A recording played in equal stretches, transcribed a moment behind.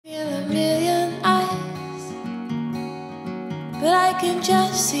can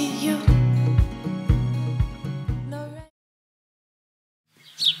just see you.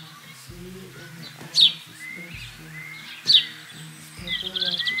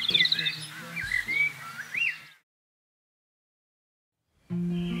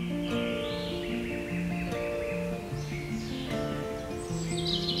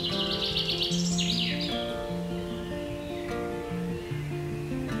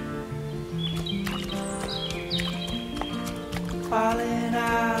 Falling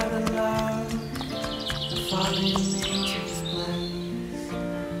out of love, falling into this place.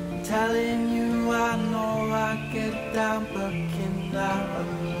 I'm telling you, I know I get down, but cannot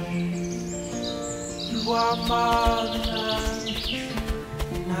relate. You are more than us,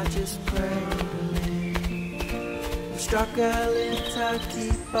 and I just pray to believe. I'm struggling to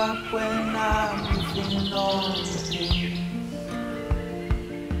keep up when I'm moving on the pace.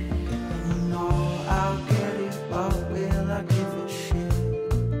 And you know I'll get it, but will I give it shit?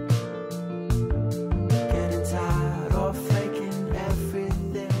 Getting tired of faking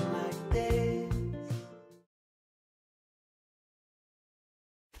everything like this.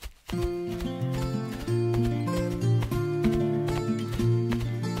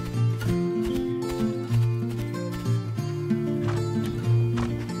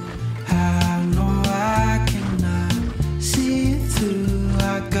 I know I cannot see it through.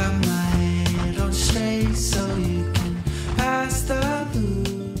 I got my head on straight so you can pass the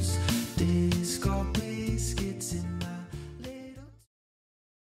blues. Disco biscuits in my little.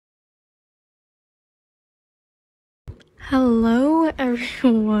 Hello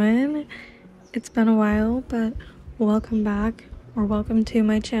everyone, it's been a while, but welcome back, or welcome to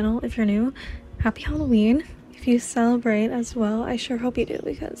my channel if you're new. Happy Halloween. If you celebrate as well, I sure hope you do,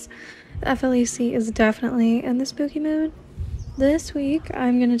 because the FLEC is definitely in the spooky mood. This week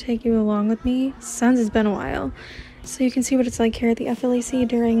I'm gonna take you along with me since it's been a while, so you can see what it's like here at the FLEC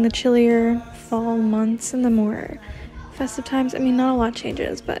during the chillier fall months and the more festive times. I mean, not a lot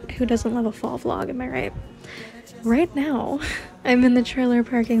changes, but who doesn't love a fall vlog, am I right? Right now, I'm in the trailer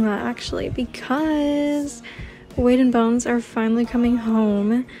parking lot actually because Wade and Bones are finally coming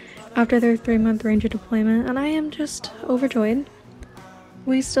home after their 3-month ranger deployment, and I am just overjoyed.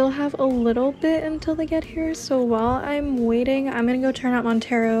 We still have a little bit until they get here, so while I'm waiting, I'm gonna go turn out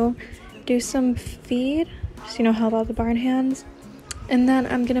Montero, do some feed, just, you know, help out the barn hands, and then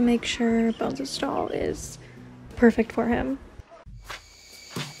I'm gonna make sure Bones' stall is perfect for him.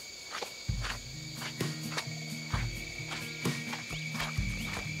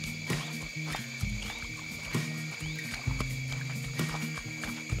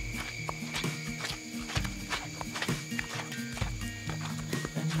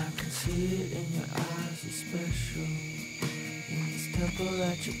 And I can see it in your eyes, it's special. In this temple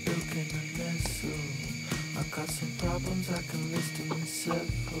that you built in a vessel. I got some problems I can list in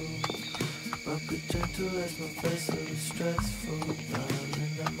several. But be gentle as my vessel is stressful.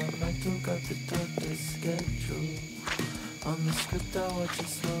 Darling, and my mental got the doctor's schedule. On the script I watch it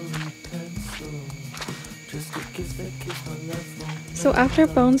slowly pencil. Just a gift that keeps my level. So after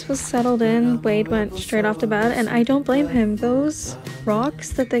Bones was settled in, Wade went straight off to bed, and I don't blame him. Those rocks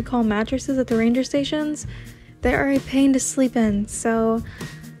that they call mattresses at the ranger stations, they are a pain to sleep in, so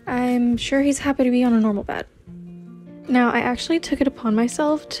I'm sure he's happy to be on a normal bed. Now, I actually took it upon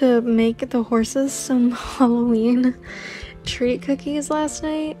myself to make the horses some Halloween treat cookies last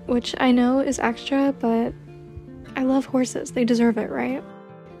night, which I know is extra, but I love horses. They deserve it, right?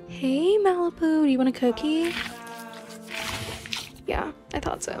 Hey, Malibu, do you want a cookie? Yeah, I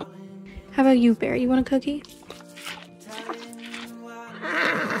thought so. How about you, Bear? You want a cookie?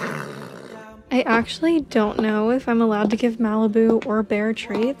 I actually don't know if I'm allowed to give Malibu or Bear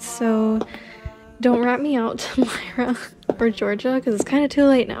treats, so don't rat me out to Myra or Georgia, because it's kind of too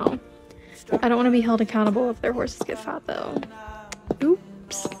late now. I don't want to be held accountable if their horses get fat, though.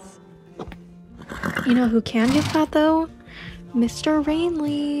 Oops. You know who can get fat, though? Mr.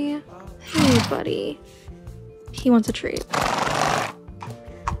 Rainley. Hey, buddy. He wants a treat.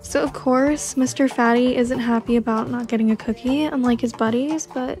 So, of course, Mr. Fatty isn't happy about not getting a cookie, unlike his buddies,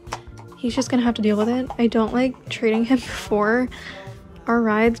 but he's just gonna have to deal with it. I don't like treating him before our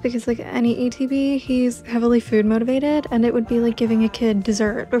rides because, like any ATV, he's heavily food motivated, and it would be like giving a kid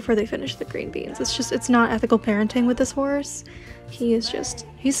dessert before they finish the green beans. It's not ethical parenting with this horse. He's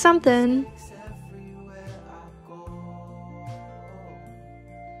something.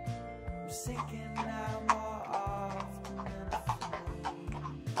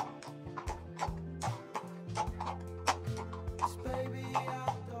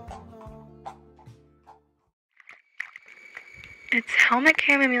 It's helmet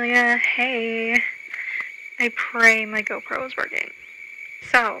cam, Amelia. Hey. I pray my GoPro is working.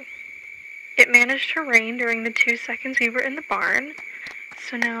 So, it managed to rain during the 2 seconds we were in the barn.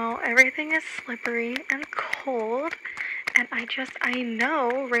 So now everything is slippery and cold. And I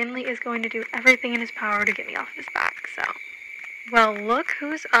know Rainley is going to do everything in his power to get me off his back, so. Well, look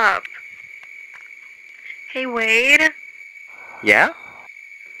who's up. Hey, Wade. Yeah?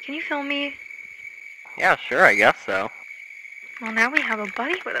 Can you film me? Yeah, sure, I guess so. Well, now we have a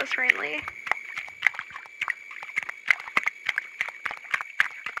buddy with us, Rainley.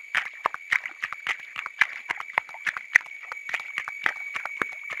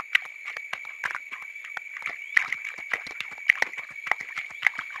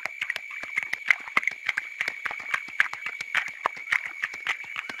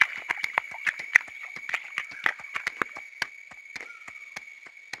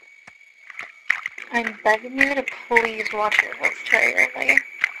 I'm begging you to please watch your voice today, Rainley.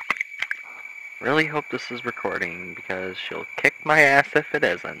 Really hope this is recording, because she'll kick my ass if it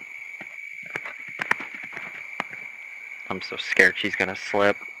isn't. I'm so scared she's gonna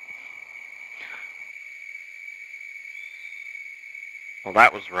slip. Well,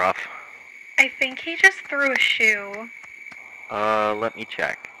 that was rough. I think he just threw a shoe. Let me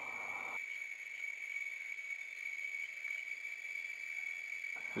check.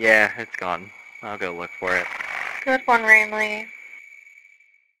 Yeah, it's gone. I'll go look for it. Good one, Rainley.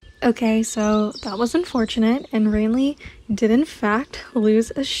 Okay, so that was unfortunate, and Rainley did in fact lose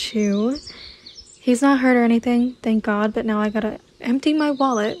a shoe. He's not hurt or anything, thank God, but now I gotta empty my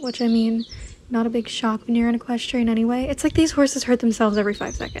wallet, which I mean, not a big shock when you're an equestrian anyway. It's like these horses hurt themselves every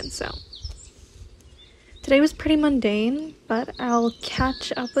 5 seconds, so. Today was pretty mundane, but I'll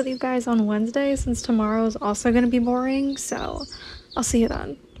catch up with you guys on Wednesday since tomorrow is also gonna be boring, so I'll see you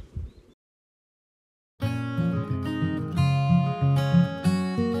then.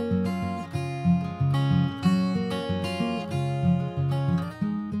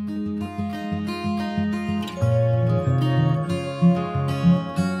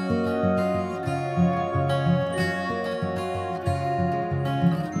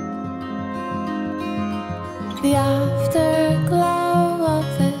 The afterglow of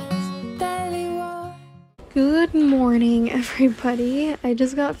his daily war. Good morning, everybody. I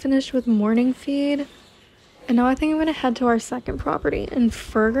just got finished with morning feed, and now I think I'm gonna head to our second property in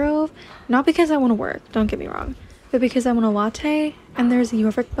Firgrove. Not because I want to work, don't get me wrong, but because I want a latte, and there's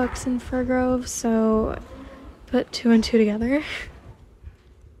Yorvik books in Firgrove, so put 2 and 2 together.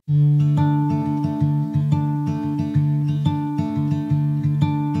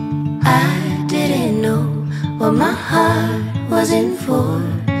 I didn't know what my heart was in for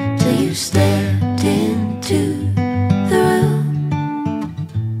till you stepped into the room,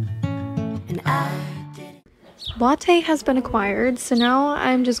 and I didn't. Latte has been acquired, so now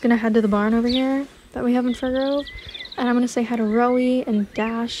I'm just gonna head to the barn over here that we have in Firgrove, and I'm gonna say hi to Rowie and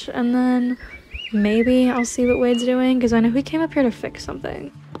Dash, and then maybe I'll see what Wade's doing, because I know he came up here to fix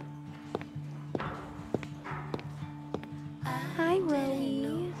something. Hi,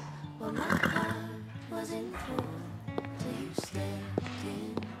 Rowie. What my heart was in for till you stepped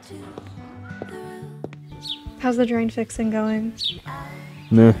into the room. How's the drain fixing going?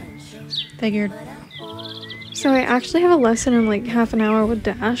 Nah. Figured. So I actually have a lesson in like half an hour with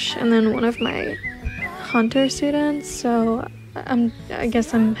Dash and then one of my hunter students, so I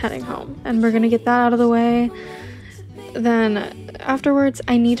guess I'm heading home and we're gonna get that out of the way. Then afterwards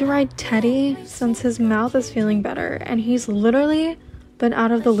I need to ride Teddy since his mouth is feeling better, and he's literally been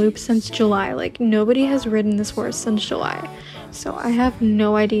out of the loop since July. Like, nobody has ridden this horse since July, so I have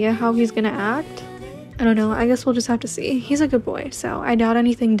no idea how he's gonna act. I don't know, I guess we'll just have to see. He's a good boy, so I doubt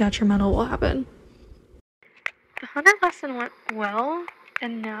anything detrimental will happen. The hunter lesson went well,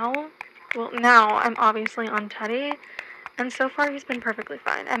 and now I'm obviously on Teddy, and so far he's been perfectly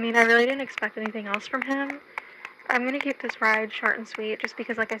fine. I mean, I really didn't expect anything else from him. I'm gonna keep this ride short and sweet just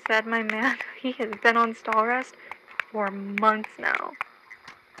because, like I said, my man, he has been on stall rest for months now.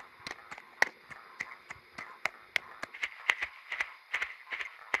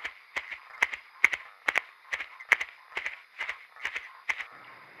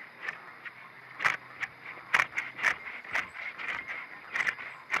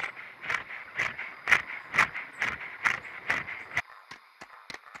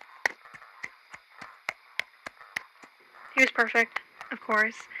 He was perfect, of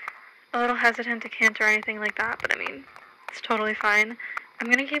course. A little hesitant to canter or anything like that, but I mean, it's totally fine. I'm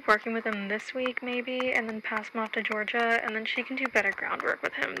gonna keep working with him this week, maybe, and then pass him off to Georgia, and then she can do better groundwork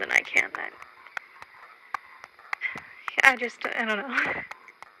with him than I can. I don't know.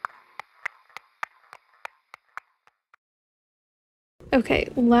 Okay,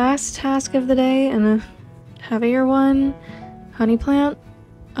 last task of the day, and a heavier one. Honey plant.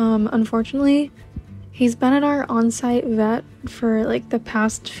 Unfortunately, he's been at our on-site vet for like the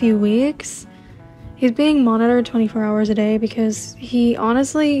past few weeks. He's being monitored 24 hours a day because he's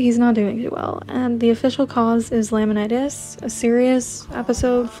not doing too well. And the official cause is laminitis, a serious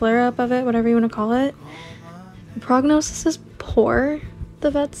episode, flare-up of it, whatever you want to call it. The prognosis is poor,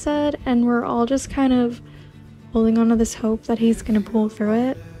 the vet said, and we're all just kind of holding on to this hope that he's going to pull through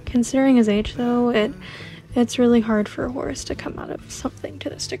it. Considering his age, though, it's really hard for a horse to come out of something to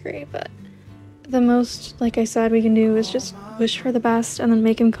this degree, but the most, like I said, we can do is just wish for the best and then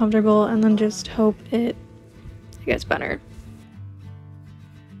make him comfortable and then just hope it gets better.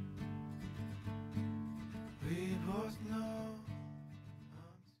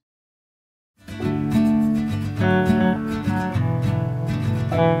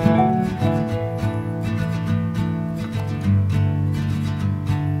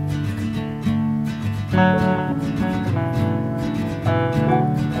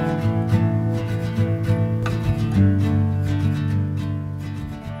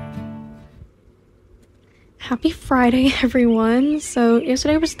 Happy Friday, everyone. So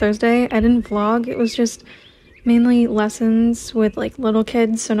yesterday was Thursday. I didn't vlog. It was just mainly lessons with like little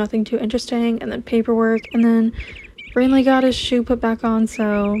kids, so nothing too interesting, and then paperwork, and then Brainley got his shoe put back on,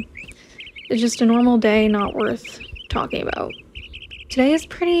 so it's just a normal day, not worth talking about. Today is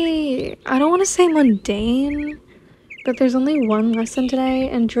pretty, I don't want to say mundane, but there's only one lesson today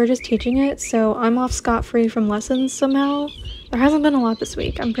and George is teaching it, so I'm off scot-free from lessons somehow. There hasn't been a lot this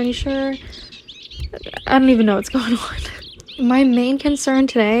week, I'm pretty sure. I don't even know what's going on. My main concern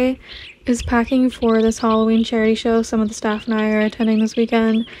today is packing for this Halloween charity show some of the staff and I are attending this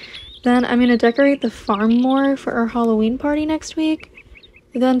weekend. Then I'm gonna decorate the farm more for our Halloween party next week.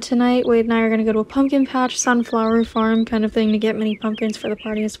 Then tonight, Wade and I are gonna go to a pumpkin patch, sunflower farm kind of thing to get mini pumpkins for the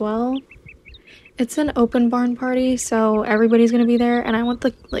party as well. It's an open barn party, so everybody's gonna be there, and I want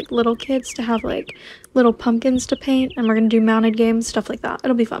the little kids to have like little pumpkins to paint, and we're gonna do mounted games, stuff like that.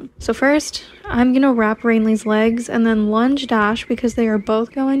 It'll be fun. So first, I'm gonna wrap Rainley's legs and then lunge Dash because they are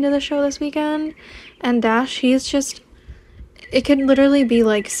both going to the show this weekend. And Dash, he's just, it could literally be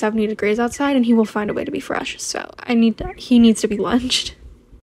like 70 degrees outside and he will find a way to be fresh. So he needs to be lunged.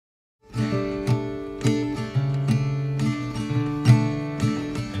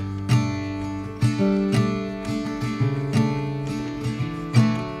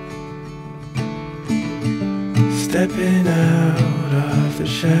 Stepping out of the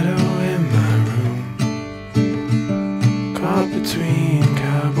shadow in my room, caught between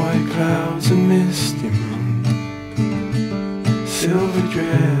cowboy clouds and misty moon. Silver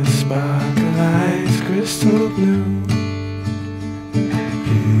dress, sparkle eyes, crystal blue.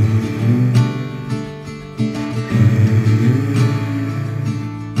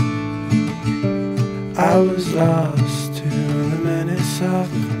 I was lost to the menace of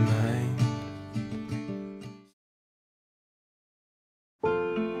the night.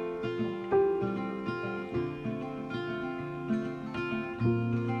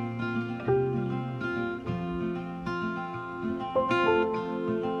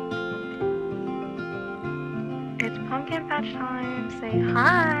 It's pumpkin patch time. Say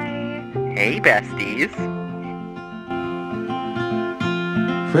hi. Hey, besties.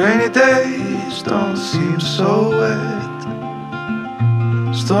 Rainy days don't seem so wet.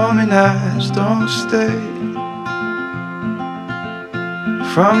 Stormy nights don't stay.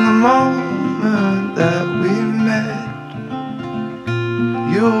 From the moment that we met,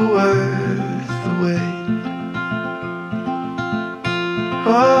 you were worth the wait.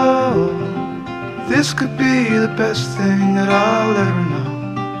 Oh, this could be the best thing that I'll ever know.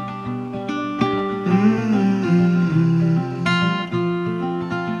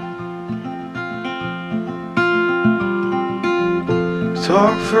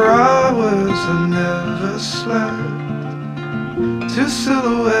 Talk for hours and never slept. Two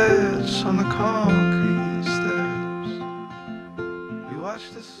silhouettes on the concrete steps. We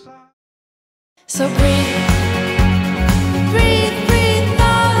watched the sun. So breathe